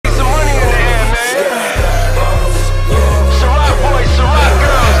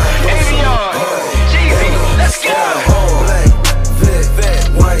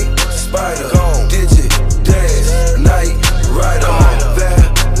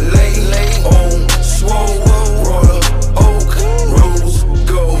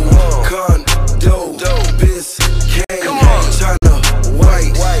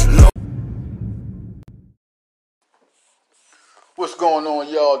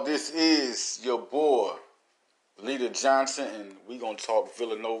y'all. This is your boy, Leader Johnson, and we going to talk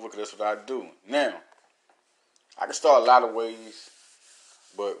Villanova because that's what I do. Now, I can start a lot of ways,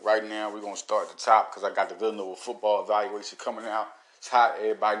 but right now we're going to start at the top because I got the Villanova football evaluation coming out. It's hot.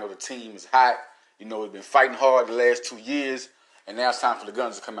 Everybody know the team is hot. You know, we've been fighting hard the last 2 years, and now it's time for the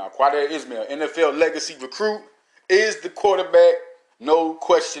guns to come out. Quadir Ismail, NFL legacy recruit, is the quarterback. No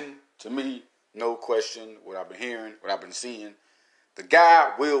question to me. No question. What I've been hearing, what I've been seeing. The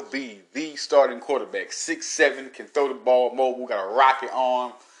guy will be the starting quarterback. 6'7", can throw the ball mobile, got a rocket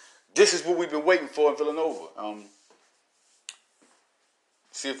arm. This is what we've been waiting for in Villanova.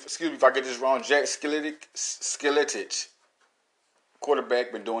 Excuse me if I get this wrong. Jack Skeletic,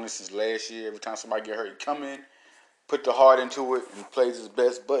 quarterback, been doing this since last year. Every time somebody get hurt, he come in, put the heart into it, and plays his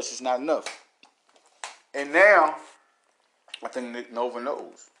best, but it's not enough. And now, I think Nova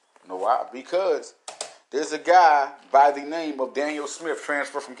knows. You know why? Because there's a guy by the name of Daniel Smith,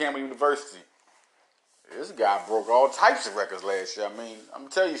 transferred from Campbell University. This guy broke all types of records last year. I mean, I'm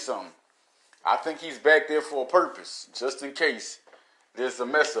going to tell you something. I think he's back there for a purpose, just in case there's a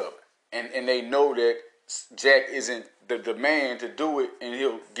mess up. And they know that Jack isn't the man to do it, and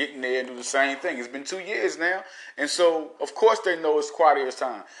he'll get in there and do the same thing. It's been 2 years now, and so, of course, they know it's Quadir's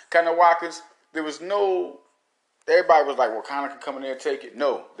time. Connor Watkins, there was no... Everybody was like, well, Connor can come in there and take it.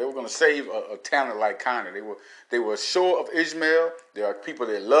 No, they were going to save a talent like Connor. They were sure of Ismail. There are people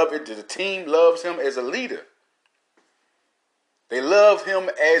that love it. The team loves him as a leader. They love him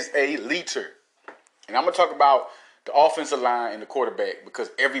as a leader. And I'm going to talk about the offensive line and the quarterback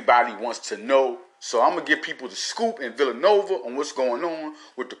because everybody wants to know. So I'm going to give people the scoop in Villanova on what's going on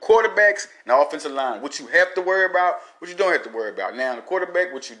with the quarterbacks and the offensive line. What you have to worry about, what you don't have to worry about. Now, the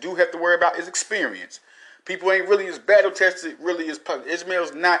quarterback, what you do have to worry about is experience. People ain't really as battle-tested, really as...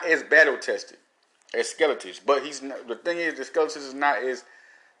 Ismail's not as battle-tested as Skeletic. But he's not, the thing is, that Skeletic is not as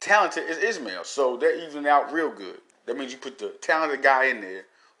talented as Ismail. So they're evening out real good. That means you put the talented guy in there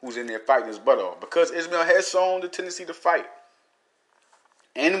who's in there fighting his butt off. Because Ismail has shown the tendency to fight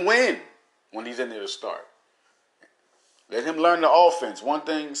and win when he's in there to start. Let him learn the offense. One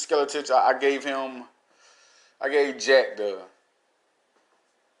thing, Skeletic, I gave Jack the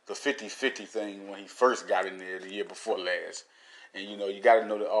 50-50 thing when he first got in there the year before last. And, you know, you got to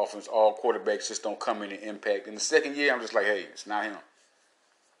know the offense. All quarterbacks just don't come in and impact. In the second year, I'm just like, hey, it's not him.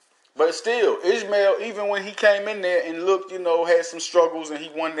 But still, Ismail, even when he came in there and looked, you know, had some struggles and he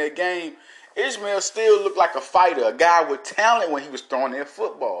won that game, Ismail still looked like a fighter, a guy with talent when he was throwing that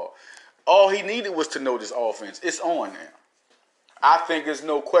football. All he needed was to know this offense. It's on now. I think there's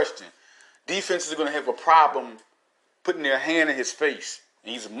no question. Defenses are going to have a problem putting their hand in his face.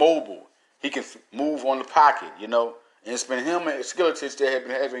 He's mobile. He can move on the pocket, you know. And it's been him and Skeletic that have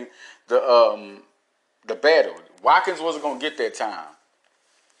been having the battle. Watkins wasn't going to get that time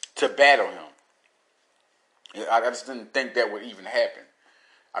to battle him. I just didn't think that would even happen.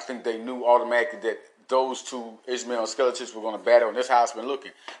 I think they knew automatically that those two, Ismail and Skeletic, were going to battle, and that's how it's been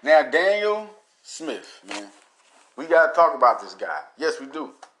looking. Now, Daniel Smith, man, we got to talk about this guy. Yes, we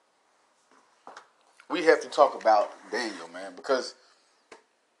do. We have to talk about Daniel, man, because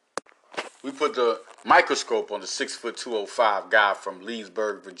we put the microscope on the 6'205" guy from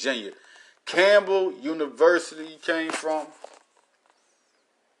Leesburg, Virginia. Campbell University came from.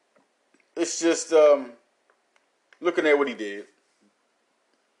 It's just looking at what he did.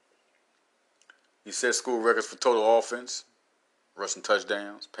 He set school records for total offense, rushing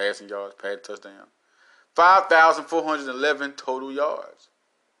touchdowns, passing yards, passing touchdowns. 5,411 total yards.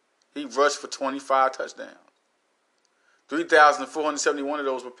 He rushed for 25 touchdowns. 3,471 of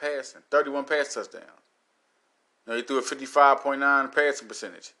those were passing. 31 pass touchdowns. You know, he threw a 55.9 passing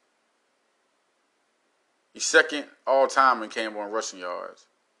percentage. He's second all-time in Campbell in rushing yards.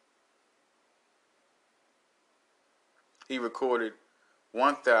 He recorded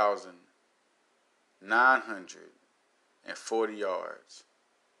 1,940 yards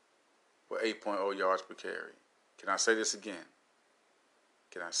with 8.0 yards per carry. Can I say this again?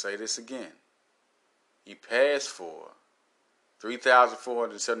 He passed for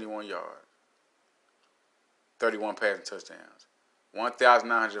 3,471 yards, 31 passing touchdowns,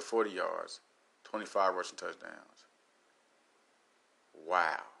 1,940 yards, 25 rushing touchdowns.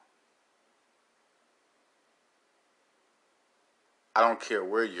 Wow. I don't care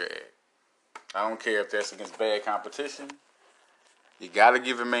where you're at. I don't care if that's against bad competition. You got to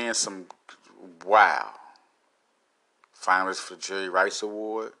give a man some wow. Finalist for the Jerry Rice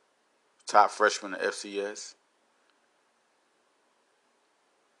Award, top freshman in FCS.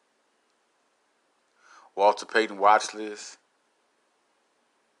 Walter Payton watch list.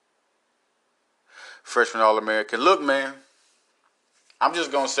 Freshman All-American. Look, man, I'm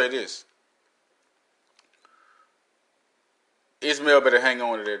just gonna say this: Ismail better hang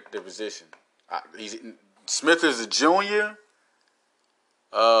on to their position. Smith is a junior.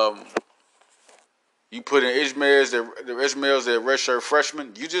 You put in Ismail's the Ismail's a redshirt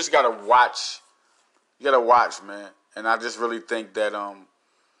freshman. You just gotta watch. You gotta watch, man. And I just really think that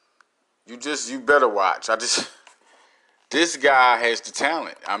you better watch. This guy has the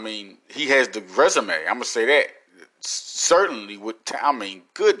talent. I mean, he has the resume. I'm gonna say that. Certainly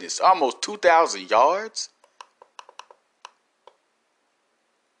goodness, almost 2,000 yards.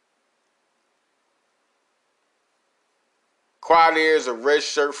 Quadir is a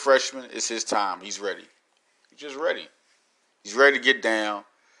redshirt freshman. It's his time. He's ready. He's just ready. He's ready to get down,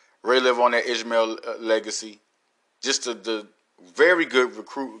 relive on that Ismail legacy. Just the very good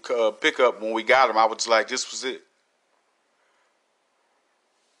recruit pickup when we got him. I was like, this was it.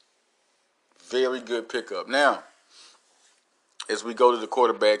 Very good pickup. Now, as we go to the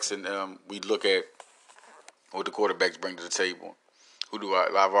quarterbacks and we look at what the quarterbacks bring to the table,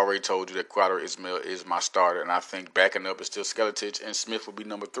 I've already told you that Quadir Ismail is my starter, and I think backing up is still Skeletich, and Smith will be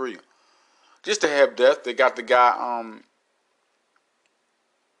number 3. Just to have depth, they got the guy.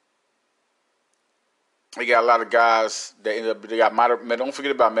 They got a lot of guys that end up. They got don't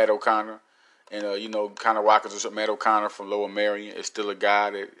forget about Matt O'Connor, and Connor Watkins or Matt O'Connor from Lower Marion is still a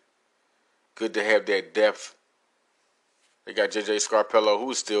guy that good to have that depth. They got J.J. Scarpello,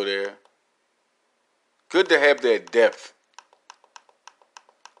 who's still there. Good to have that depth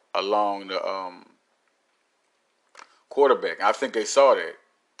along the quarterback. I think they saw that.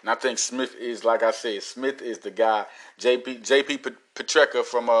 And I think Smith is, like I said, Smith is the guy. J.P.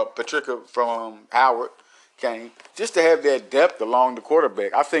 Patrica from Howard came. Just to have that depth along the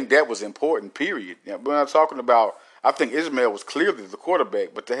quarterback, I think that was important, period. When I'm talking about, I think Ismail was clearly the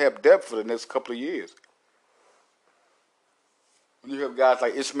quarterback, but to have depth for the next couple of years. When you have guys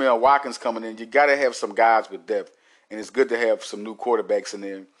like Ishmael Watkins coming in, you got to have some guys with depth. And it's good to have some new quarterbacks in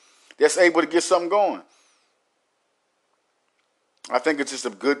there that's able to get something going. I think it's just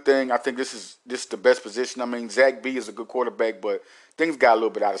a good thing. I think this is the best position. I mean, Zach B is a good quarterback, but things got a little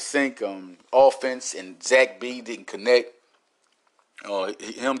bit out of sync. Offense and Zach B didn't connect.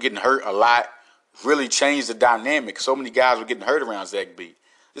 Him getting hurt a lot really changed the dynamic. So many guys were getting hurt around Zach B.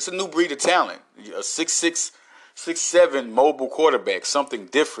 It's a new breed of talent. A 6'6", 6'7" mobile quarterback, something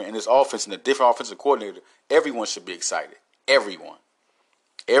different in his offense and a different offensive coordinator. Everyone should be excited. Everyone.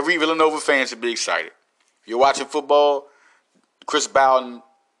 Every Villanova fan should be excited. If you're watching football, Chris Bowden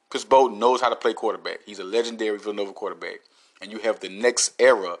knows how to play quarterback. He's a legendary Villanova quarterback. And you have the next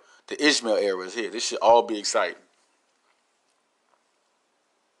era, the Ishmael era is here. This should all be exciting.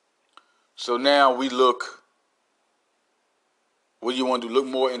 So now we look, what do you want to do? Look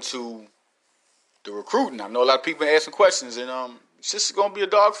more into the recruiting. I know a lot of people are asking questions, and it's just going to be a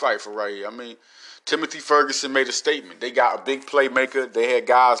dogfight for right here. I mean, Timothy Ferguson made a statement. They got a big playmaker. They had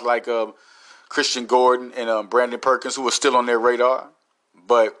guys like Christian Gordon and Brandon Perkins who are still on their radar,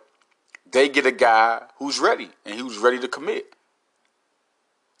 but they get a guy who's ready and who's ready to commit.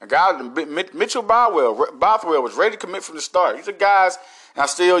 A guy, Mitchell Bothwell was ready to commit from the start. These are guys. Now,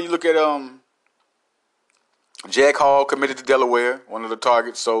 still, you look at Jack Hall committed to Delaware, one of the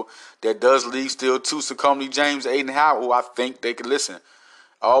targets. So that does leave still 2 Sucomly James, Aiden Howard, who I think they could listen.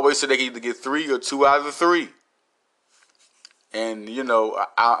 I always say they can either get 3 or 2 out of the 3. And,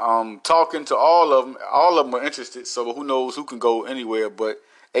 I'm talking to all of them. All of them are interested, so who knows who can go anywhere. But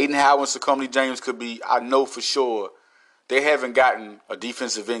Aiden Howard and Sucomly James could be, I know for sure, they haven't gotten a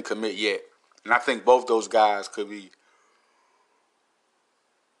defensive end commit yet. And I think both those guys could be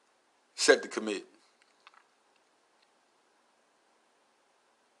set to commit.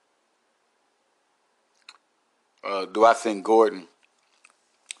 Do I think Gordon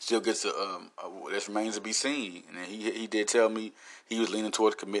still gets that remains to be seen. And he did tell me he was leaning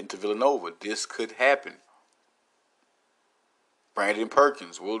towards committing to Villanova. This could happen. Brandon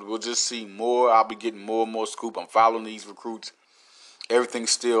Perkins. We'll just see more. I'll be getting more and more scoop. I'm following these recruits.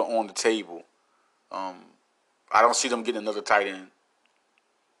 Everything's still on the table. I don't see them getting another tight end.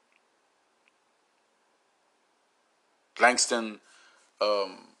 Langston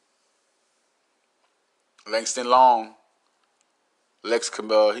Long.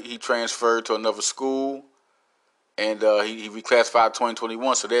 He transferred to another school, and he reclassified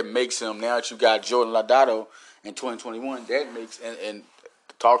 2021. So that makes him, now that you got Jordan Laudato in 2021, that makes, and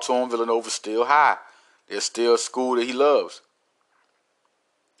talk to him, Villanova's still high. There's still a school that he loves.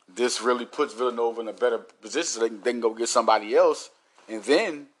 This really puts Villanova in a better position so they can go get somebody else, and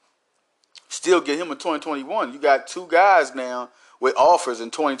then still get him in 2021. You got 2 guys now with offers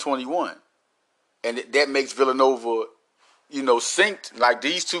in 2021. And that makes Villanova synced. Like,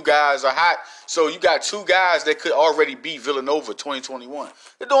 these two guys are hot. So you got two guys that could already beat Villanova 2021.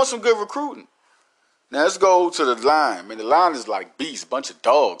 They're doing some good recruiting. Now let's go to the line, man. The line is like beasts, bunch of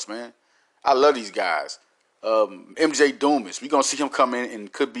dogs, man. I love these guys. MJ Dumas, we're going to see him come in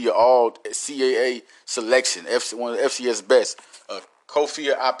and could be an all CAA selection, one of the FCS best.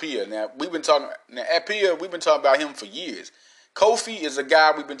 Kofi Apia. Now, we've been talking about him for years. Kofi is a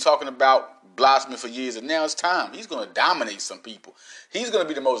guy we've been talking about blossoming for years, and now it's time. He's going to dominate some people. He's going to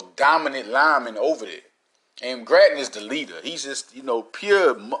be the most dominant lineman over there. And Gratton is the leader. He's just,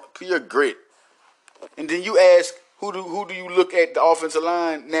 pure grit. And then you ask, who do you look at the offensive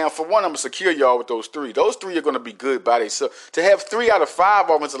line? Now, for one, I'm going to secure y'all with those three. Those three are going to be good by themselves. To have 3 out of 5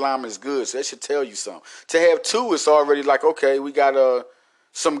 offensive linemen is good, so that should tell you something. To have 2, it's already like, okay, we got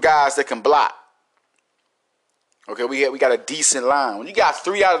some guys that can block. Okay, we got a decent line. When you got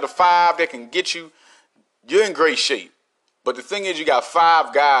 3 out of the 5 that can get you, you're in great shape. But the thing is, you got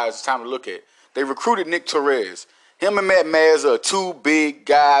 5 guys it's time to look at. They recruited Nick Torres. Him and Matt Mazza are 2 big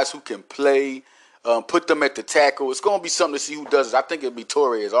guys who can play. Put them at the tackle. It's going to be something to see who does it. I think it'll be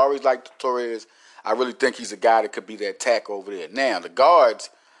Torres. I always liked Torres. I really think he's a guy that could be that tackle over there. Now, the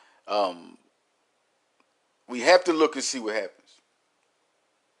guards, we have to look and see what happens.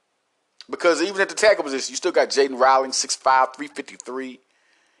 Because even at the tackle position, you still got Jaden Rawlings, 6'5", 353. You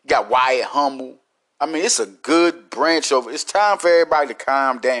got Wyatt Hummel. I mean, it's a good branch over. It's time for everybody to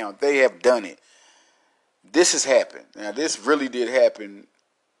calm down. They have done it. This has happened. Now, this really did happen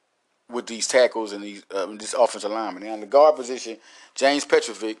with these tackles and this offensive lineman. Now, in the guard position, James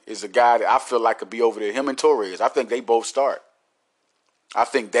Petrovic is a guy that I feel like could be over there. Him and Torres, I think they both start. I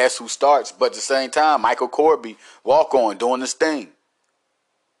think that's who starts. But at the same time, Michael Corby, walk on, doing this thing.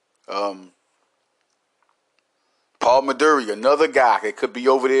 Paul Maduri, another guy that could be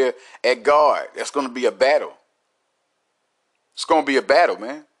over there at guard. That's going to be a battle. It's going to be a battle,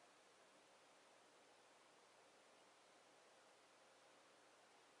 man.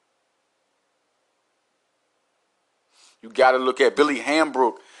 You got to look at Billy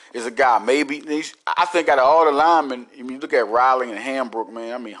Hambrook is a guy. Maybe I think out of all the linemen, I mean, you look at Riley and Hambrook,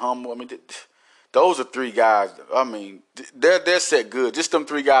 man. I mean, Hummel. I mean, those are 3 guys. I mean, they're set good. Just them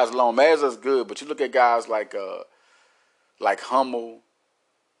 3 guys alone. Mazza's good, but you look at guys like Hummel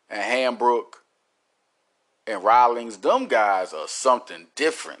and Hambrook and Rawlings. Them guys are something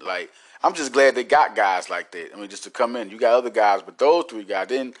different. Like, I'm just glad they got guys like that. I mean, just to come in. You got other guys, but those 3 guys.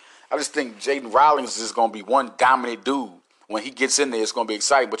 Then I just think Jaden Rawlings is going to be one dominant dude. When he gets in there, it's going to be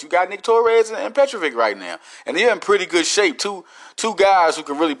exciting. But you got Nick Torres and Petrovic right now. And they're in pretty good shape. Two guys who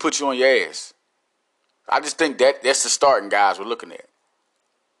can really put you on your ass. I just think that's the starting guys we're looking at.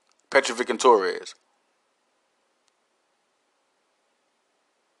 Petrovic and Torres.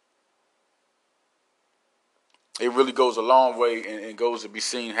 It really goes a long way and goes to be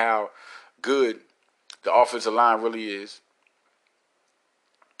seen how good the offensive line really is.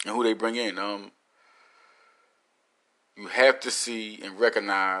 And who they bring in. You have to see and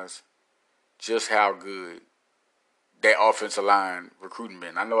recognize just how good that offensive line recruiting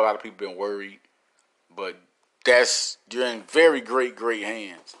been. I know a lot of people been worried, but you're in very great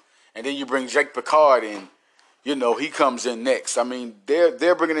hands. And then you bring Jake Picard in. He comes in next. I mean,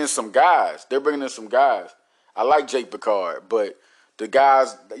 they're bringing in some guys. I like Jake Picard, but the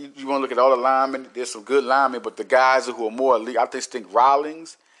guys, you want to look at all the linemen, there's some good linemen, but the guys who are more elite, I just think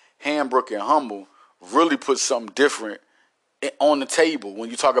Rawlings, Hambrook, and Hummel really put something different on the table when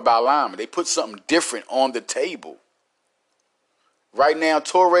you talk about linemen. They put something different on the table. Right now,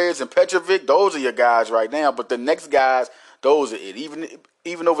 Torres and Petrovic, those are your guys right now, but the next guys, those are it.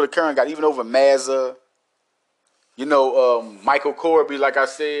 Even over the current guy, even over Mazza, Michael Corby, like I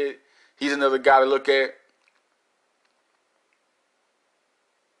said, he's another guy to look at.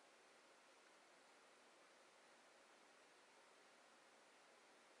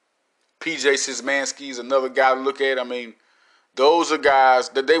 PJ Szymanski is another guy to look at. I mean, those are guys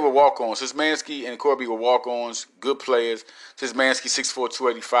that they were walk-ons. Szymanski and Corby were walk-ons, good players. Szymanski 6'4",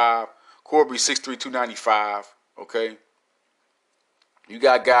 285. Corby 6'3", 295. Okay? You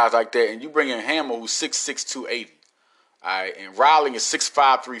got guys like that. And you bring in Hammer, who's 6'6", 280. All right? And Rowling is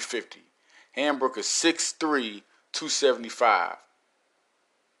 6'5", 350. Hambrook is 6'3", 275.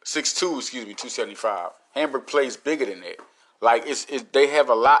 6'2", 275. Hambrook plays bigger than that. Like, they have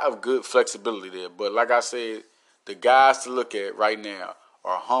a lot of good flexibility there. But like I said, the guys to look at right now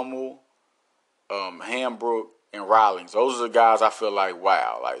are Hummel, Hambrook, and Rawlings. Those are the guys I feel like,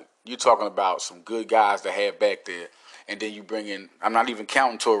 wow. Like, you're talking about some good guys to have back there. And then you bring in, I'm not even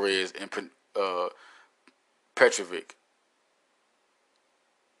counting Torres and Petrovic.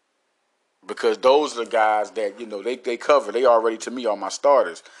 because those are the guys that, they cover. They already, to me, are my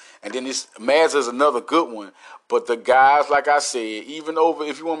starters. And then this Mazza's another good one. But the guys, like I said, even over,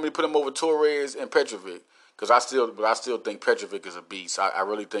 if you want me to put them over Torres and Petrovic, because I still think Petrovic is a beast. I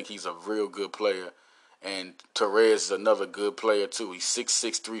really think he's a real good player. And Torres is another good player, too. He's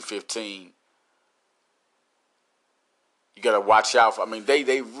 6'6", 315. You got to watch out for,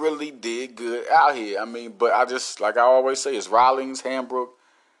 they really did good out here. But like I always say, it's Rawlings, Hambrook,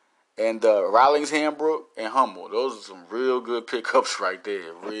 and Hummel. Those are some real good pickups right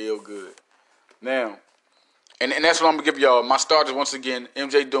there. Real good. Now, and that's what I'm going to give y'all. My starters, once again,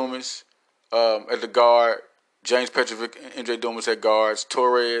 MJ Dumas at the guard, James Petrovic, MJ Dumas at guards,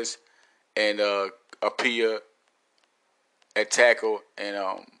 Torres and Apia at tackle,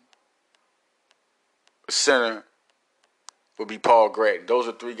 and center would be Paul Gratton. Those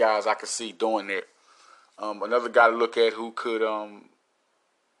are three guys I could see doing that. Another guy to look at who could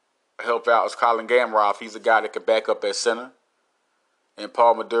help out is Colin Gamroff. He's a guy that could back up at center. And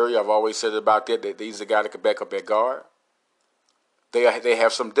Paul Maduri, I've always said about that he's a guy that could back up at guard. They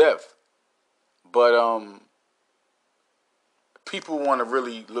have some depth. But people want to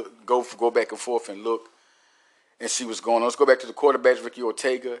really go back and forth and look and see what's going on. Let's go back to the quarterbacks. Ricky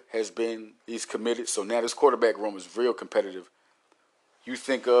Ortega he's committed. So now this quarterback room is real competitive. You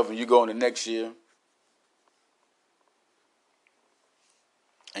think of, and you go into next year,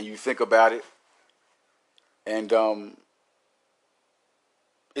 and you think about it, and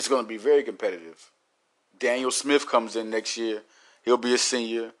it's going to be very competitive. Daniel Smith comes in next year. He'll be a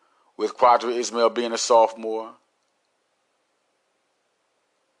senior, with Quadra Ismail being a sophomore.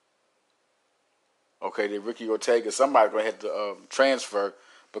 Okay, then Ricky Ortega, somebody's going to have to transfer,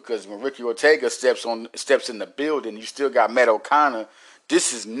 because when Ricky Ortega steps in the building, you still got Matt O'Connor.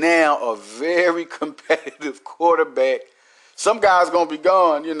 This is now a very competitive quarterback. Some guys going to be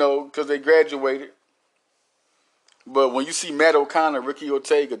gone, because they graduated. But when you see Matt O'Connor, Ricky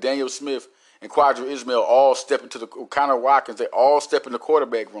Ortega, Daniel Smith, and Quadra Ismail all step into O'Connor Watkins, they all step in the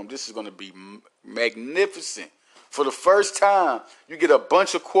quarterback room. This is going to be magnificent. For the first time, you get a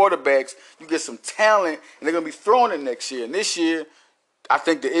bunch of quarterbacks, you get some talent, and they're going to be throwing it next year. And this year, I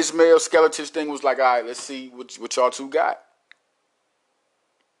think the Ismail Skeletich thing was like, all right, let's see what y'all two got.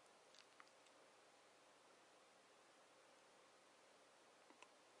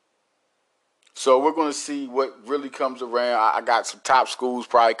 So we're going to see what really comes around. I got some top schools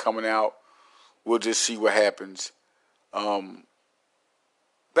probably coming out. We'll just see what happens.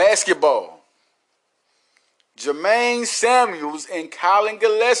 Basketball. Jermaine Samuels and Colin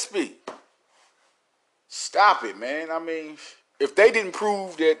Gillespie. Stop it, man. If they didn't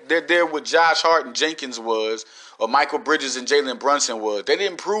prove that they're there with Josh Hart and Jenkins was, or Michael Bridges and Jalen Brunson was, they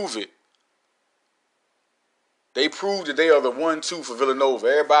didn't prove it. They proved that they are the 1-2 for Villanova.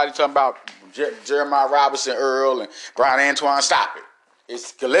 Everybody talking about Jeremiah Robinson, Earl, and Brian Antoine. Stop it.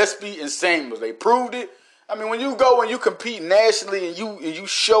 It's Gillespie and Samuels. They proved it. When you go and you compete nationally and you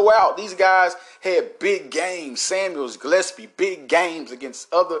show out, these guys had big games. Samuels, Gillespie, big games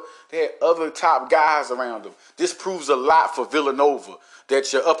against they had other top guys around them. This proves a lot for Villanova,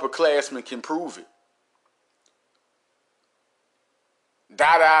 that your upperclassmen can prove it.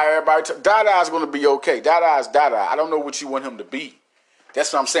 Dada's going to be okay. Dada's Dada. I don't know what you want him to be.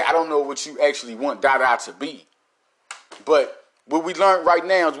 That's what I'm saying. I don't know what you actually want Dada to be. But what we learned right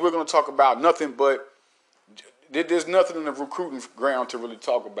now is we're going to talk about nothing but, there's nothing in the recruiting ground to really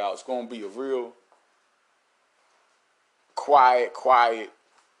talk about. It's going to be a real quiet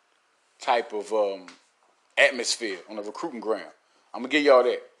type of atmosphere on the recruiting ground. I'm going to give y'all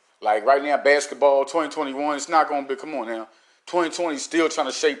that. Like right now, basketball, 2021, it's not going to be, come on now. 2020 is still trying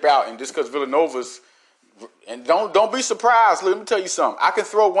to shape out, and just because Villanova's, and don't be surprised. Let me tell you something. I can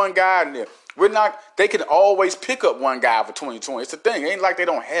throw one guy in there. They can always pick up one guy for 2020. It's the thing. It ain't like they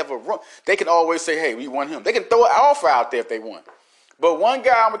don't have a run. They can always say, hey, we want him. They can throw an offer out there if they want. But one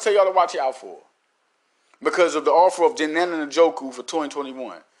guy I'm going to tell y'all to watch out for, because of the offer of Jenan Njoku for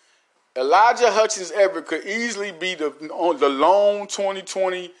 2021. Elijah Hutchins Everett could easily be the lone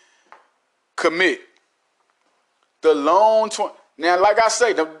 2020 commit. The lone 20. Now, like I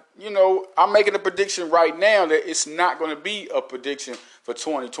say, I'm making a prediction right now that it's not going to be a prediction for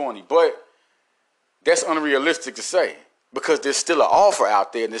 2020. But that's unrealistic to say, because there's still an offer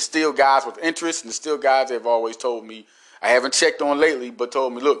out there, and there's still guys with interest, and there's still guys that have always told me, I haven't checked on lately, but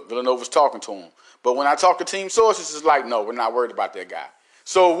told me, look, Villanova's talking to him. But when I talk to team sources, it's like, no, we're not worried about that guy.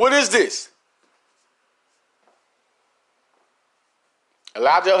 So what is this?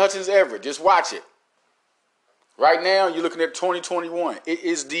 Elijah Hutchins Everett. Just watch it. Right now, you're looking at 2021. It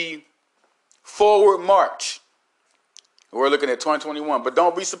is the forward march We're looking at 2021. But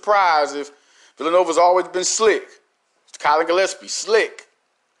don't be surprised if Villanova's always been slick. Colin Gillespie, slick.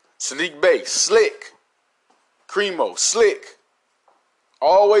 Sadiq Bey, slick. Cremo, slick.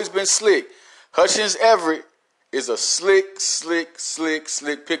 Always been slick. Hutchins Everett is a slick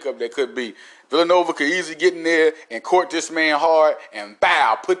pickup that could be. Villanova could easily get in there and court this man hard and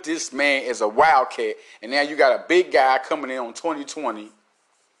bow, put this man as a wildcat. And now you got a big guy coming in on 2020.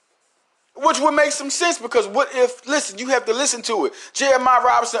 Which would make some sense because what if, listen, you have to listen to it. Jeremiah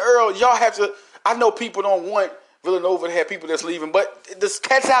Robinson Earl, y'all have to, I know people don't want Villanova to have people that's leaving, but this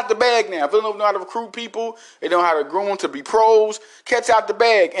cat's out the bag now. Villanova know how to recruit people. They know how to groom them to be pros. Cat's out the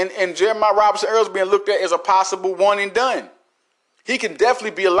bag. And Jeremiah Robinson Earl's being looked at as a possible one and done. He can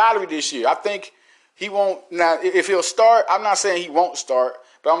definitely be a lottery this year. I think he won't. Now, if he'll start, I'm not saying he won't start,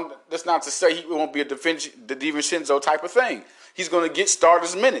 but that's not to say he won't be the DiVincenzo type of thing. He's going to get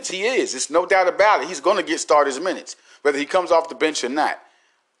starters minutes. He is. It's no doubt about it. He's going to get starters minutes, whether he comes off the bench or not.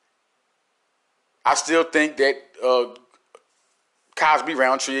 I still think that Cosby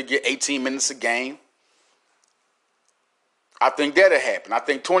Roundtree will get 18 minutes a game. I think that'll happen. I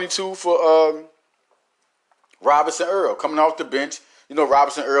think 22 for Robinson Earl coming off the bench. You know,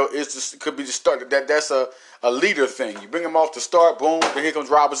 Robinson Earl could be the starter. That's a leader thing. You bring him off to start, boom, then here comes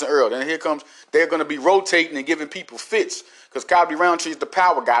Robinson Earl. Then they're going to be rotating and giving people fits because Cosby Roundtree is the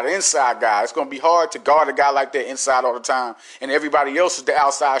power guy, the inside guy. It's going to be hard to guard a guy like that inside all the time, and everybody else is the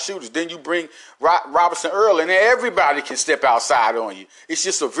outside shooters. Then you bring Robinson Earl, and then everybody can step outside on you. It's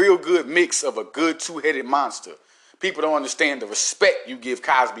just a real good mix of a good two-headed monster. People don't understand the respect you give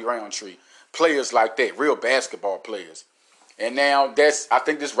Cosby Roundtree. Players like that, real basketball players. And now I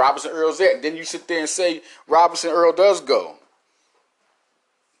think this Robinson Earl's it. And then you sit there and say Robinson Earl does go.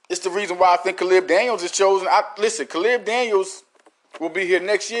 It's the reason why I think Caleb Daniels is chosen. Listen, Caleb Daniels will be here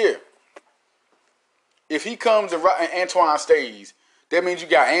next year. If he comes and Antoine stays, that means you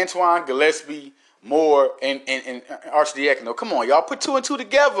got Antoine, Gillespie, Moore, and Arcidiacono. Come on, y'all. Put 2 and 2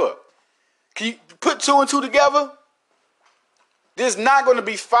 together. Can you put 2 and 2 together? There's not going to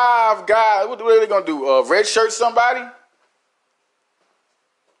be 5 guys. What are they going to do? Redshirt somebody?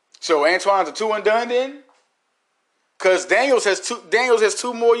 So Antoine's a 2 and done then? Because Daniels has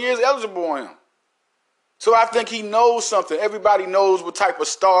 2 more years eligible on him. So I think he knows something. Everybody knows what type of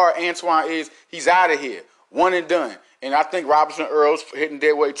star Antoine is. He's out of here. 1 and done. And I think Robinson Earl's hitting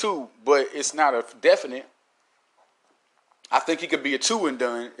that way too, but it's not a definite. I think he could be a 2 and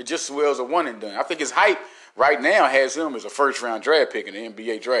done. It just as well as a 1 and done. I think his hype right now has him as a first-round draft pick in the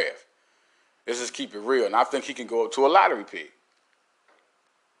NBA draft. Let's just keep it real. And I think he can go up to a lottery pick.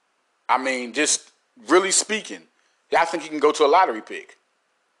 I mean, just really speaking, I think he can go to a lottery pick.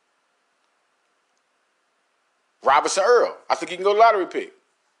 Robinson Earl, I think he can go to a lottery pick.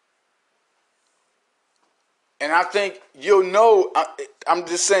 And I think you'll know, I'm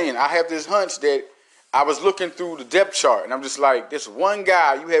just saying, I have this hunch that I was looking through the depth chart, and I'm just like, this one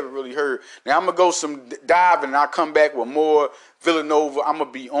guy you haven't really heard. Now, I'm going to go some diving, and I'll come back with more Villanova. I'm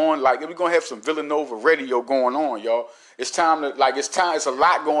going to be on, like, we're going to have some Villanova radio going on, y'all. It's time to, like, it's a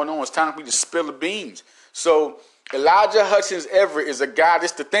lot going on. It's time for me to spill the beans. So, Elijah Hutchins Everett is a guy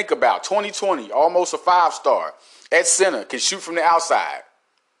just to think about. 2020, almost a 5-star. At center, can shoot from the outside.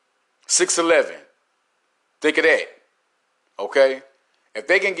 6'11". Think of that. Okay? If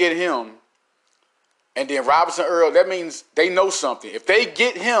they can get him, and then Robinson Earl, that means they know something. If they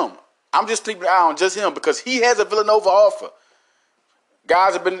get him, I'm just keeping an eye on just him because he has a Villanova offer.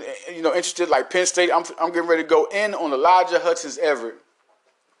 Guys have been, interested like Penn State. I'm getting ready to go in on Elijah Hutchins Everett.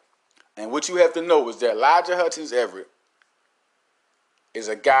 And what you have to know is that Elijah Hutchins Everett is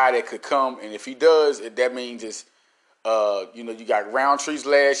a guy that could come, and if he does, that means it's, you got Roundtrees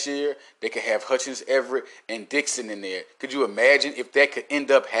last year. They could have Hutchins Everett and Dixon in there. Could you imagine if that could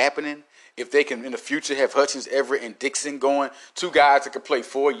end up happening? If they can, in the future, have Hutchins Everett and Dixon going, 2 guys that could play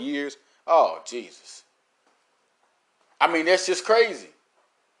 4 years. Oh, Jesus. I mean, that's just crazy.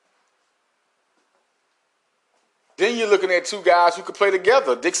 Then you're looking at 2 guys who could play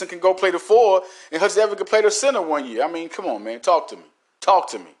together. Dixon can go play the 4, and Hutchins Everett can play the center 1 year. I mean, come on, man. Talk to me. Talk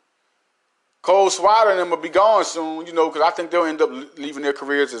to me. Cole Swider and them will be gone soon, because I think they'll end up leaving their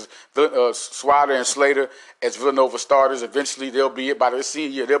careers as Swider and Slater as Villanova starters. Eventually, they'll be it by their senior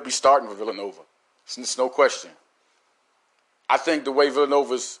year. They'll be starting for Villanova. It's no question. I think the way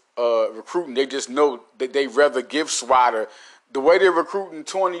Villanova's recruiting, they just know that they'd rather give Swider. The way they're recruiting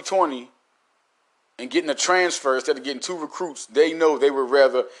 2020 and getting a transfer instead of getting 2 recruits, they know they would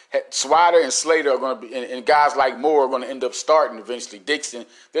rather Swider and Slater are going to be, and guys like Moore are going to end up starting eventually. Dixon,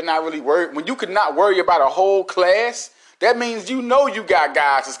 they're not really worried. When you could not worry about a whole class, that means you got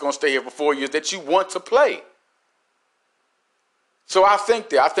guys that's going to stay here for 4 years that you want to play. So I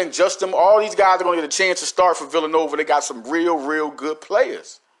think just them, all these guys are going to get a chance to start for Villanova. They got some real good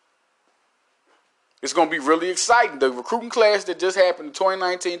players. It's going to be really exciting. The recruiting class that just happened in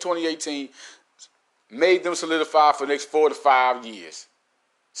 2019, 2018 made them solidify for the next 4 to 5 years,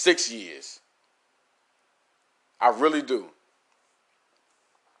 6 years. I really do.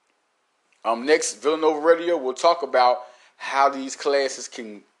 Next, Villanova Radio, we'll talk about how these guys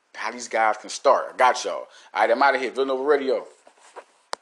can start. I got y'all. All right, I'm out of here. Villanova Radio.